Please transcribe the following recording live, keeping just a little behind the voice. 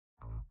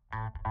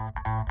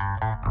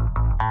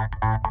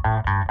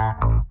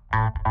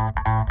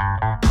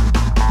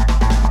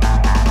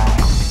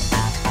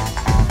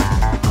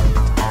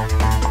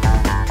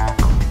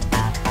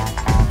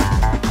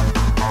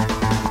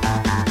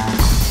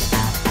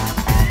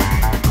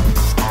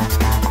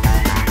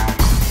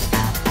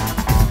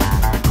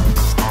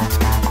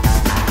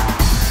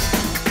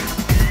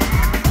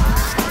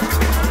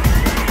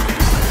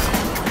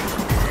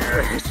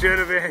Should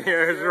have been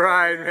yours,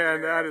 right,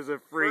 man. That is a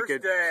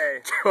freaking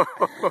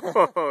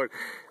toad.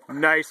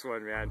 Nice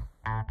one, man.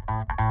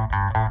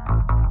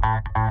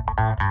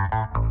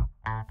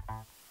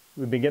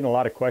 We've been getting a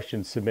lot of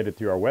questions submitted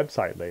through our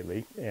website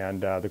lately,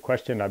 and the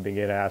question I've been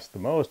getting asked the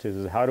most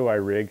is how do I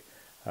rig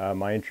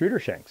my intruder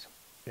shanks?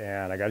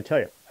 And I got to tell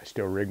you, I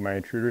still rig my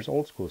intruders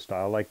old school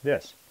style like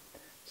this.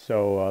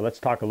 So let's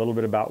talk a little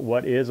bit about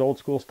what is old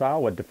school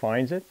style, what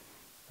defines it,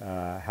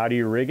 how do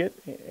you rig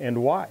it,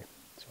 and why.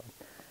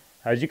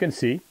 As you can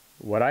see,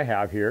 what I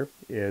have here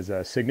is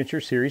a Signature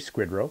Series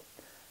squid rope.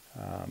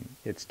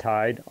 It's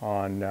tied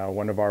on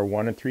one of our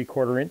 1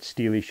 3/4 inch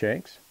steely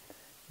shanks.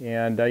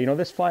 And you know,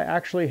 this fly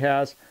actually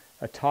has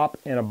a top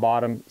and a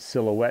bottom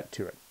silhouette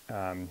to it.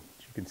 As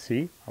you can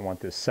see, I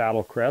want this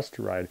saddle crest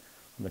to ride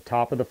on the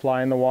top of the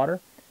fly in the water,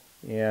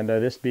 and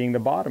this being the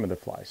bottom of the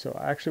fly. So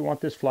I actually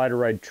want this fly to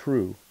ride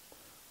true,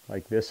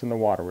 like this in the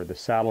water, where the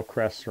saddle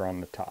crests are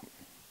on the top.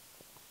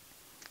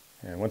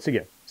 And once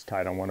again, it's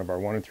tied on one of our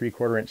 1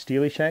 3/4 inch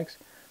steely shanks.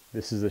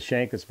 This is a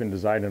shank that's been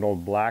designed an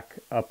old black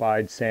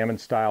up-eyed salmon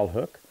style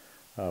hook,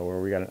 where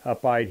we got an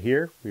up-eyed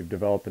here. We've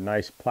developed a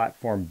nice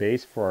platform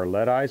base for our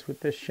lead eyes with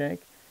this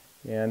shank,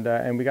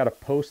 and we got a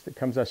post that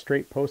comes, a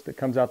straight post that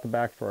comes out the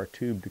back for our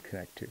tube to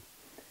connect to.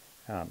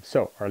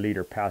 So our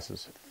leader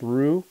passes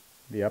through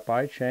the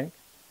up-eyed shank,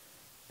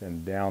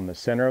 then down the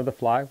center of the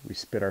fly. We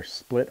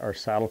split our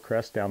saddle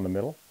crest down the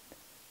middle,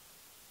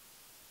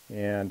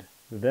 and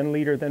the then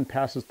leader then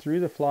passes through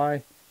the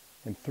fly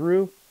and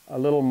through a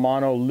little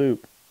mono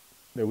loop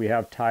that we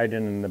have tied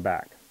in the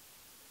back.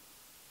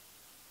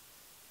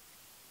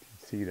 You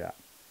can see that.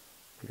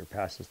 Leader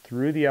passes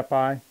through the up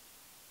eye,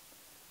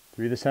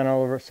 through the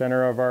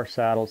center of our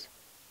saddles,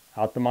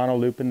 out the mono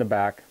loop in the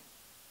back,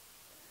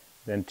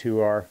 then to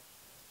our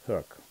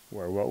hook,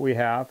 where what we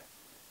have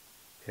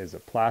is a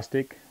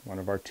plastic, one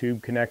of our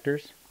tube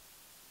connectors.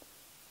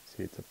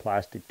 See, it's a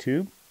plastic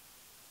tube.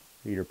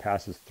 Leader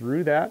passes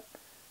through that.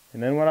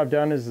 And then what I've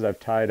done is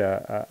I've tied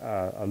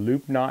a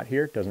loop knot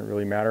here. It doesn't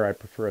really matter. I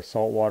prefer a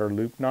saltwater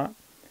loop knot.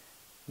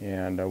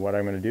 And what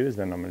I'm going to do is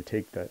then I'm going to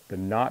take the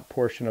knot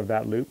portion of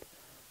that loop,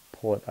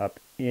 pull it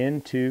up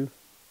into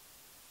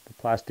the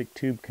plastic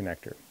tube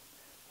connector,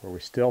 where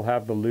we still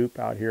have the loop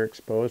out here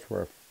exposed,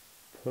 where a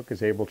hook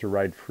is able to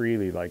ride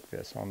freely like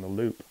this on the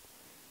loop.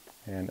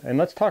 And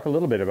let's talk a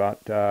little bit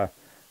about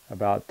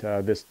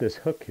this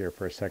hook here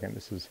for a second.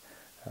 This is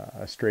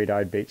a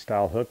straight-eyed bait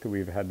style hook that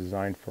we've had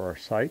designed for our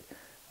site.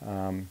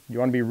 You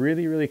want to be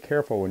really, really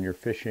careful when you're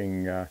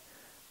fishing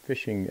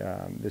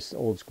this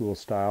old school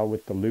style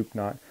with the loop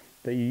knot,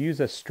 that you use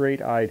a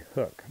straight-eyed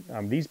hook.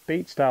 These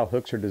bait style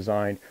hooks are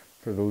designed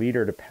for the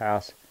leader to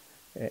pass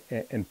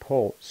and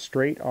pull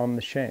straight on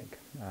the shank.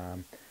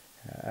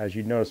 As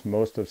you notice,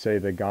 most of, say,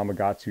 the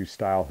Gamakatsu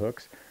style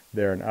hooks,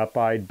 they're an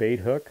up-eyed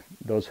bait hook.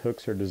 Those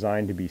hooks are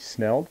designed to be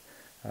snelled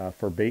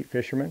for bait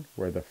fishermen,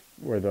 where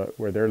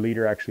their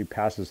leader actually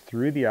passes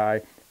through the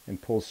eye and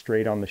pulls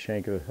straight on the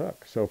shank of the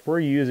hook. So if we're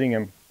using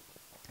them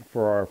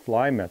for our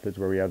fly methods,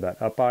 where we have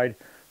that up-eyed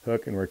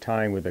hook and we're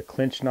tying with a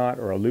clinch knot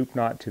or a loop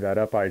knot to that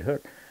up-eyed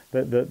hook,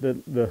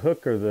 the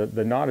hook or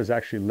the knot is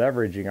actually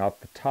leveraging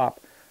off the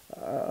top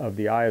of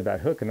the eye of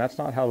that hook, and that's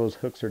not how those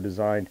hooks are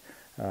designed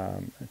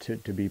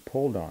to be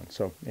pulled on.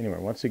 So anyway,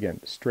 once again,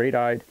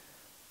 straight-eyed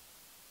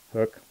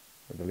hook,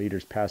 where the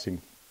leader's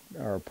passing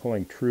or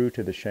pulling true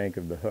to the shank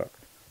of the hook.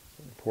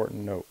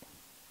 Important note.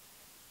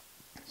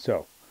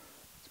 So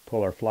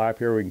pull our fly up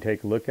here, we can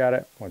take a look at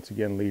it. Once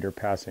again, leader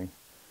passing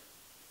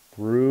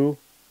through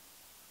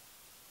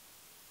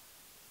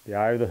the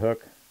eye of the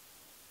hook,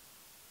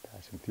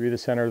 passing through the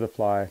center of the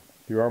fly,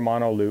 through our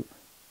mono loop,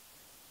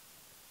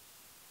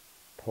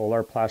 pull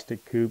our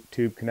plastic tube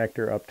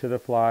connector up to the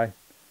fly,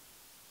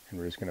 and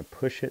we're just going to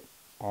push it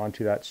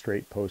onto that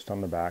straight post on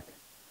the back,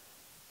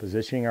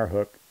 positioning our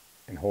hook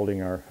and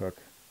holding our hook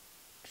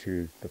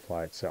to the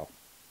fly itself,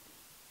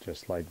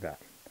 just like that.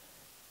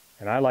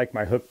 And I like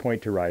my hook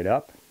point to ride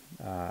up.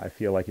 I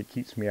feel like it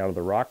keeps me out of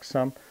the rocks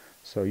some.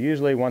 So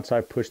usually once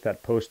I push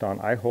that post on,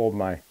 I hold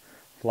my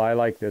fly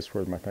like this,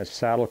 where my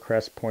saddle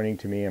crest pointing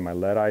to me and my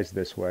lead eyes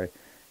this way.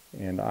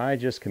 And I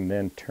just can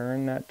then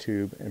turn that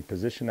tube and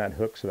position that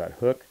hook so that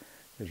hook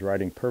is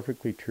riding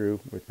perfectly true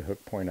with the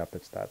hook point up.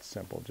 It's that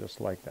simple,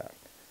 just like that.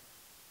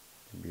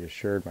 Be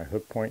assured my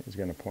hook point is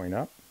going to point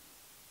up.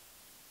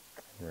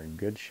 We're in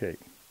good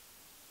shape.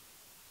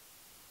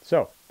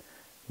 So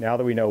now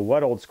that we know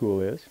what old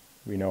school is,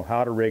 we know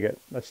how to rig it,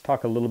 let's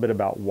talk a little bit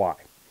about why.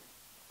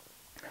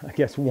 I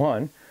guess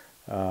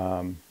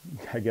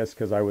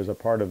because I was a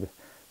part of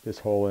this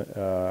whole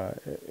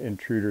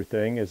intruder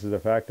thing, is the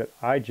fact that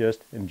I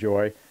just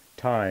enjoy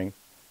tying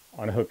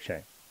on a hook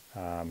shank.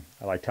 I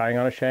like tying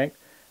on a shank.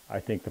 I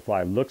think the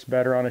fly looks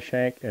better on a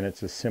shank, and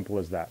it's as simple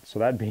as that. So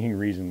that being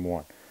reason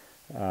one.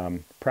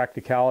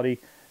 Practicality.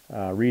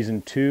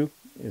 Reason two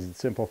is the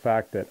simple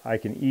fact that I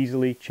can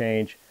easily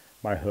change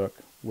my hook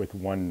with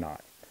one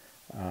knot.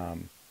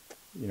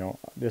 You know,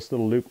 this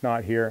little loop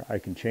knot here, I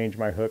can change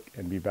my hook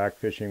and be back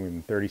fishing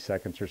within 30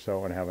 seconds or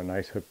so and have a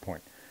nice hook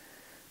point.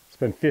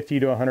 Spend $50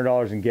 to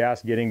 $100 in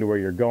gas getting to where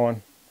you're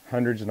going,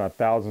 hundreds if not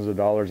thousands of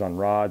dollars on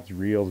rods,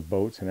 reels,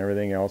 boats, and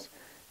everything else.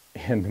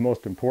 And the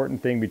most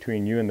important thing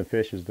between you and the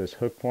fish is this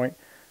hook point.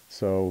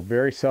 So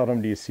very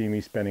seldom do you see me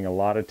spending a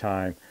lot of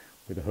time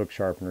with a hook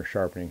sharpener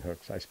sharpening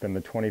hooks. I spend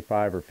the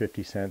 25 or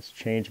 50 cents,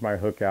 change my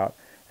hook out,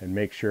 and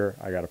make sure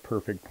I got a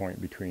perfect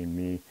point between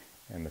me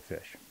and the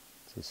fish.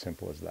 It's as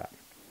simple as that.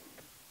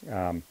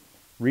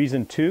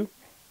 Reason two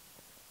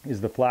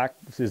is the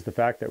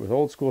fact that with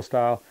old school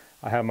style,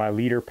 I have my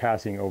leader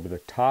passing over the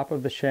top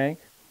of the shank,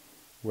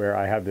 where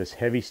I have this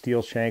heavy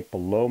steel shank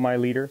below my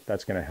leader.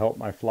 That's going to help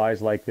my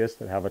flies like this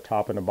that have a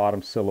top and a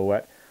bottom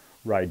silhouette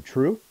ride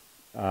true.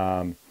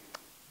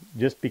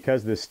 Just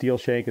because this steel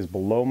shank is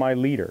below my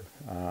leader,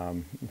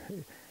 I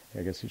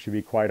guess it should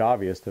be quite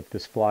obvious that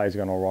this fly is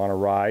going to want to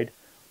ride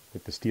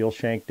with the steel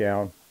shank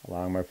down,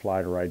 allowing my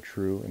fly to ride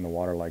true in the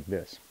water like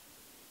this.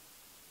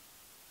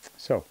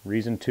 So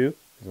reason two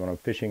is when I'm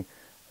fishing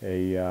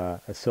a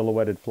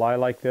silhouetted fly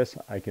like this,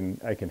 I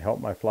can help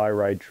my fly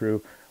ride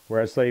true.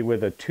 Whereas say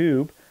with a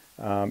tube,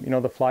 you know,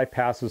 the fly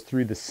passes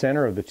through the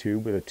center of the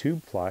tube with a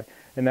tube fly,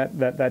 and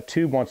that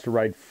tube wants to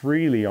ride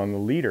freely on the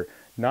leader,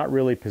 not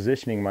really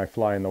positioning my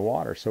fly in the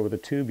water. So with a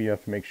tube, you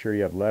have to make sure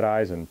you have lead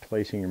eyes and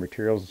placing your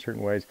materials in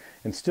certain ways,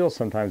 and still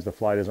sometimes the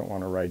fly doesn't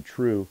want to ride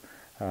true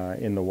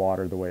in the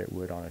water the way it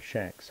would on a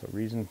shank. So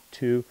reason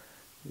two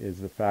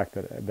is the fact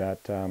that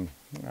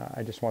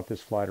I just want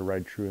this fly to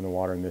ride true in the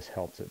water, and this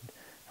helps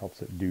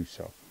it do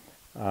so.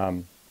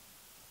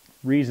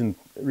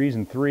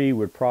 Reason three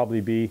would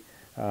probably be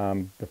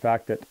the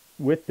fact that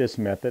with this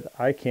method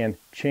I can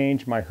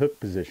change my hook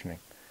positioning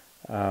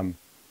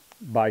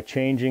by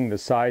changing the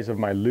size of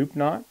my loop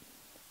knot,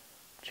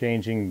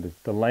 changing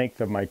the length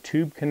of my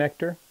tube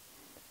connector.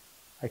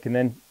 I can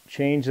then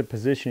change the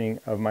positioning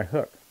of my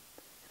hook.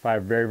 If I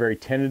have very, very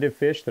tentative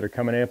fish that are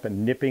coming up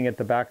and nipping at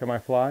the back of my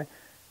fly,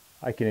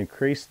 I can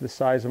increase the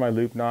size of my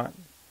loop knot,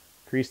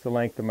 increase the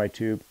length of my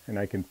tube, and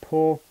I can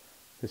pull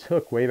this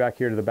hook way back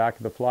here to the back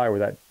of the fly where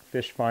that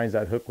fish finds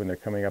that hook when they're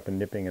coming up and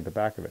nipping at the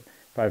back of it.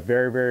 If I have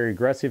very, very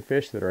aggressive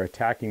fish that are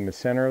attacking the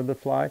center of the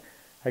fly,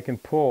 I can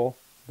pull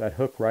that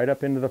hook right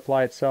up into the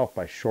fly itself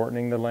by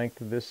shortening the length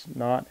of this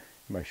knot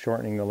and by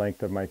shortening the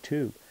length of my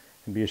tube.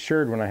 And be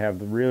assured, when I have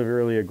the really,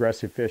 really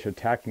aggressive fish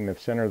attacking the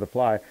center of the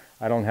fly,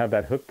 I don't have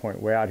that hook point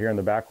way out here in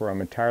the back where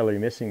I'm entirely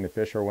missing the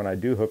fish, or when I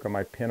do hook them,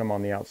 I pin them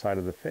on the outside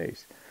of the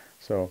face.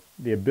 So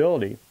the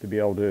ability to be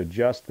able to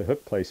adjust the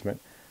hook placement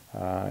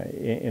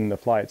in the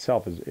fly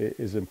itself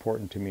is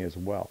important to me as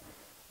well.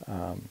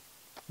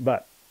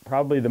 But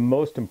probably the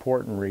most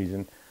important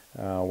reason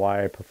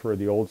why I prefer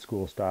the old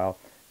school style,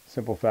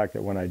 simple fact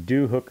that when I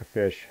do hook a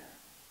fish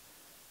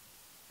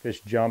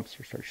jumps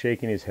or starts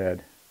shaking his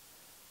head,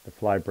 the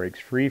fly breaks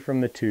free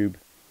from the tube,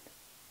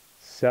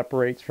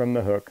 separates from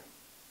the hook,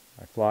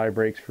 my fly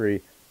breaks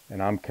free,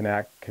 and I'm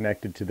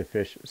connected to the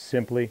fish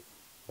simply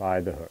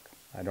by the hook.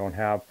 I don't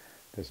have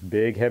this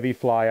big heavy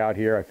fly out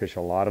here. I fish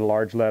a lot of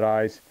large lead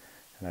eyes,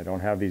 and I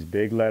don't have these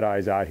big lead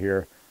eyes out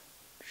here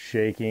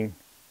shaking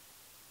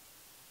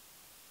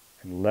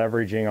and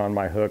leveraging on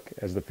my hook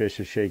as the fish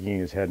is shaking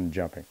his head and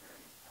jumping.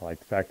 I like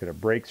the fact that it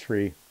breaks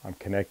free. I'm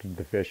connected to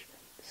the fish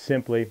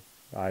simply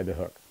by the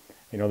hook.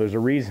 You know, there's a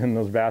reason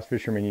those bass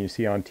fishermen you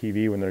see on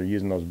TV when they're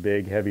using those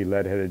big, heavy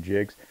lead-headed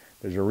jigs,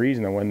 there's a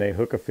reason that when they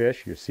hook a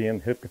fish, you see them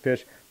hook a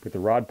fish, put the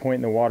rod point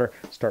in the water,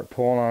 start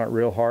pulling on it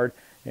real hard,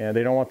 and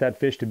they don't want that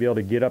fish to be able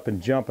to get up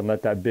and jump and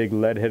let that big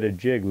lead-headed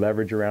jig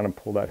leverage around and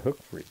pull that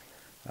hook free.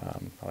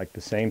 I like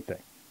the same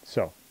thing.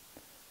 So,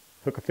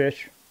 hook a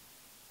fish,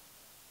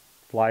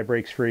 fly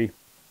breaks free,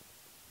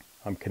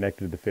 I'm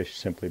connected to the fish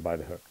simply by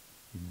the hook.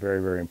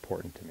 Very, very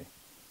important to me.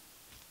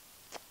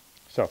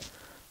 So,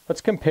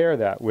 let's compare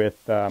that with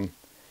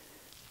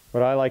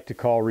what I like to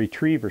call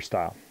retriever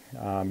style.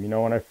 You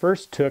know, when I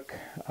first took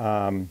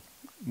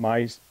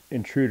my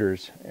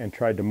intruders and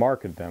tried to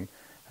market them,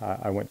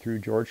 I went through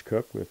George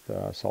Cook with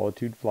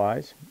Solitude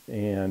Flies,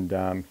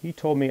 and he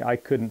told me I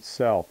couldn't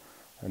sell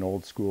an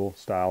old school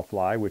style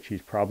fly, which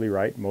he's probably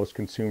right. Most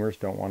consumers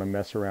don't want to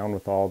mess around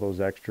with all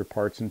those extra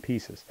parts and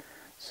pieces.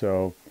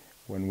 So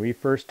when we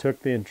first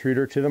took the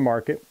Intruder to the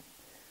market,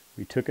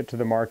 we took it to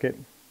the market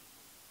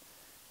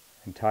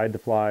and tied the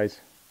flies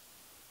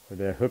where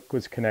the hook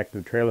was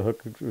connected, the trailer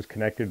hook was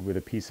connected with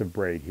a piece of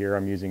braid. Here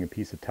I'm using a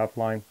piece of tough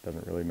line.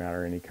 Doesn't really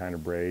matter any kind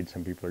of braid.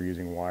 Some people are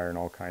using wire and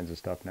all kinds of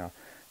stuff now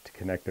to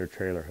connect their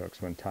trailer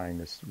hooks when tying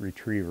this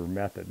retriever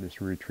method,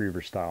 this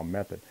retriever style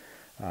method.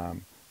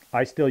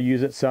 I still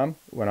use it some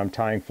when I'm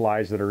tying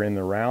flies that are in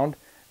the round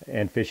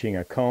and fishing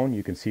a cone.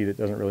 You can see that it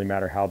doesn't really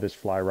matter how this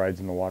fly rides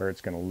in the water,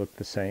 it's going to look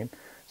the same.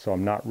 so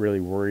I'm not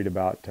really worried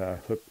about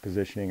hook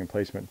positioning and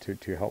placement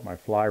to help my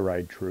fly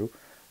ride true.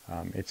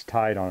 It's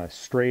tied on a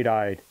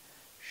straight-eyed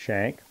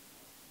shank.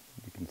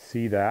 You can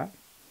see that.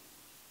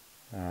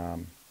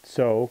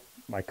 So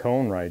my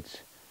cone rides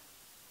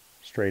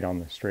straight on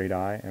the straight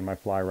eye and my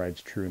fly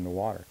rides true in the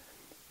water.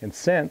 And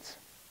since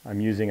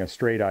I'm using a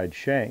straight-eyed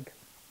shank,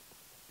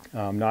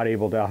 I'm not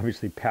able to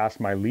obviously pass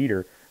my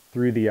leader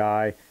through the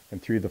eye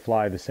and through the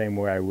fly the same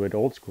way I would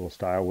old school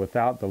style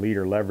without the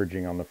leader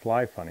leveraging on the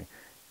fly funny.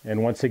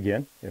 And once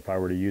again, if I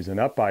were to use an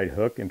up-eyed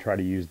hook and try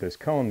to use this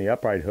cone, the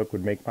up-eyed hook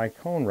would make my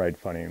cone ride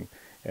funny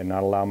and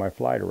not allow my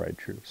fly to ride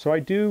true. So I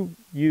do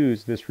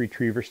use this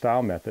retriever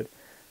style method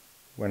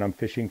when I'm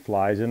fishing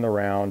flies in the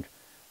round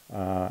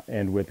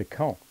and with a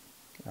cone.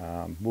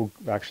 We'll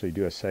actually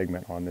do a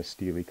segment on this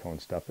steely cone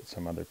stuff at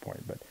some other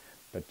point,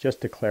 but just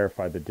to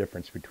clarify the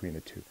difference between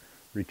the two.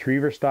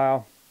 Retriever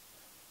style,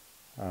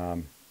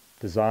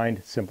 designed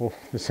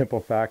the simple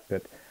fact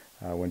that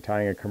when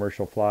tying a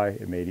commercial fly,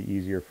 it made it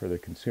easier for the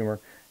consumer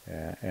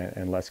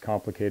and less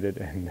complicated,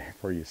 and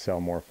therefore you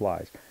sell more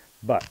flies.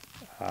 But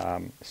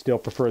still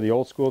prefer the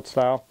old school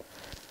style.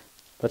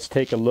 Let's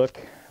take a look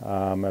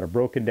at a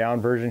broken down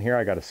version here.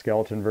 I got a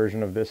skeleton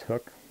version of this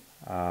hook.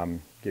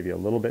 Give you a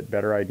little bit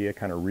better idea,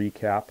 kind of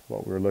recap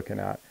what we're looking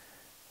at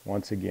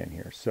once again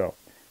here. So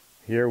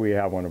here we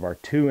have one of our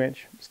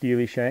 2-inch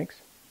steely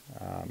shanks.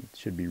 It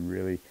should be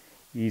really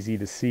easy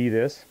to see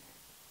this.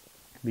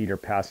 Leader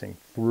passing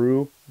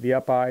through the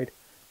up-eyed,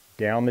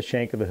 down the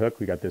shank of the hook.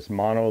 We got this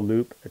mono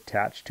loop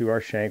attached to our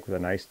shank with a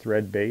nice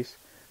thread base.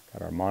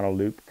 Got our mono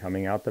loop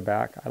coming out the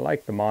back. I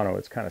like the mono,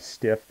 it's kind of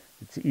stiff.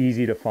 It's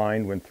easy to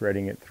find when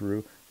threading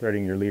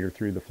your leader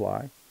through the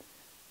fly.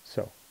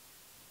 So,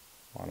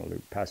 mono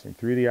loop passing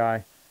through the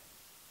eye,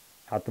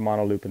 out the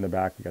mono loop in the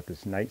back. We got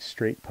this nice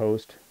straight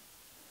post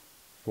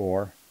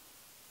for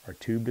our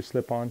tube to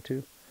slip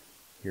onto.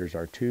 Here's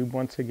our tube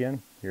once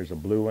again. Here's a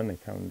blue one. They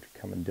come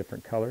in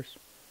different colors.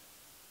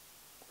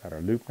 Got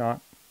our loop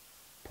knot.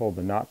 Pull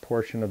the knot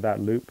portion of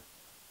that loop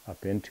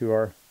up into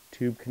our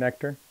tube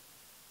connector.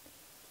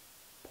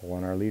 Pull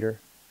on our leader.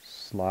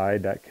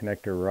 Slide that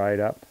connector right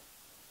up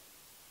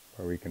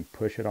where we can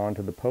push it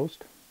onto the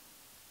post.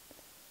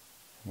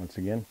 Once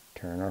again,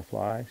 turn our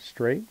fly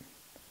straight.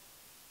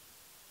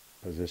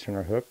 Position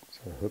our hook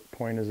so the hook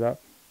point is up.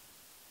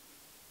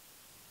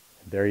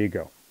 There you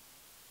go.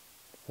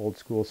 Old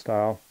school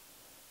style.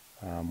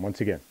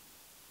 Once again,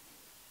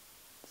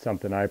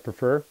 something I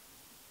prefer.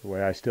 The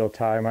way I still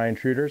tie my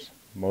intruders,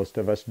 most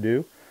of us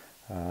do,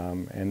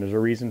 and there's a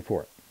reason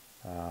for it.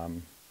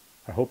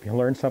 I hope you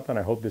learned something.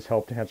 I hope this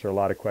helped answer a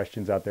lot of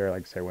questions out there.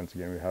 Like I say, once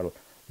again, we've had a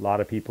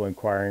lot of people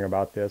inquiring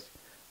about this.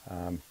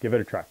 Give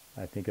it a try.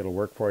 I think it'll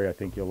work for you. I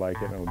think you'll like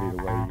it, and it'll be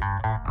the way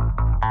you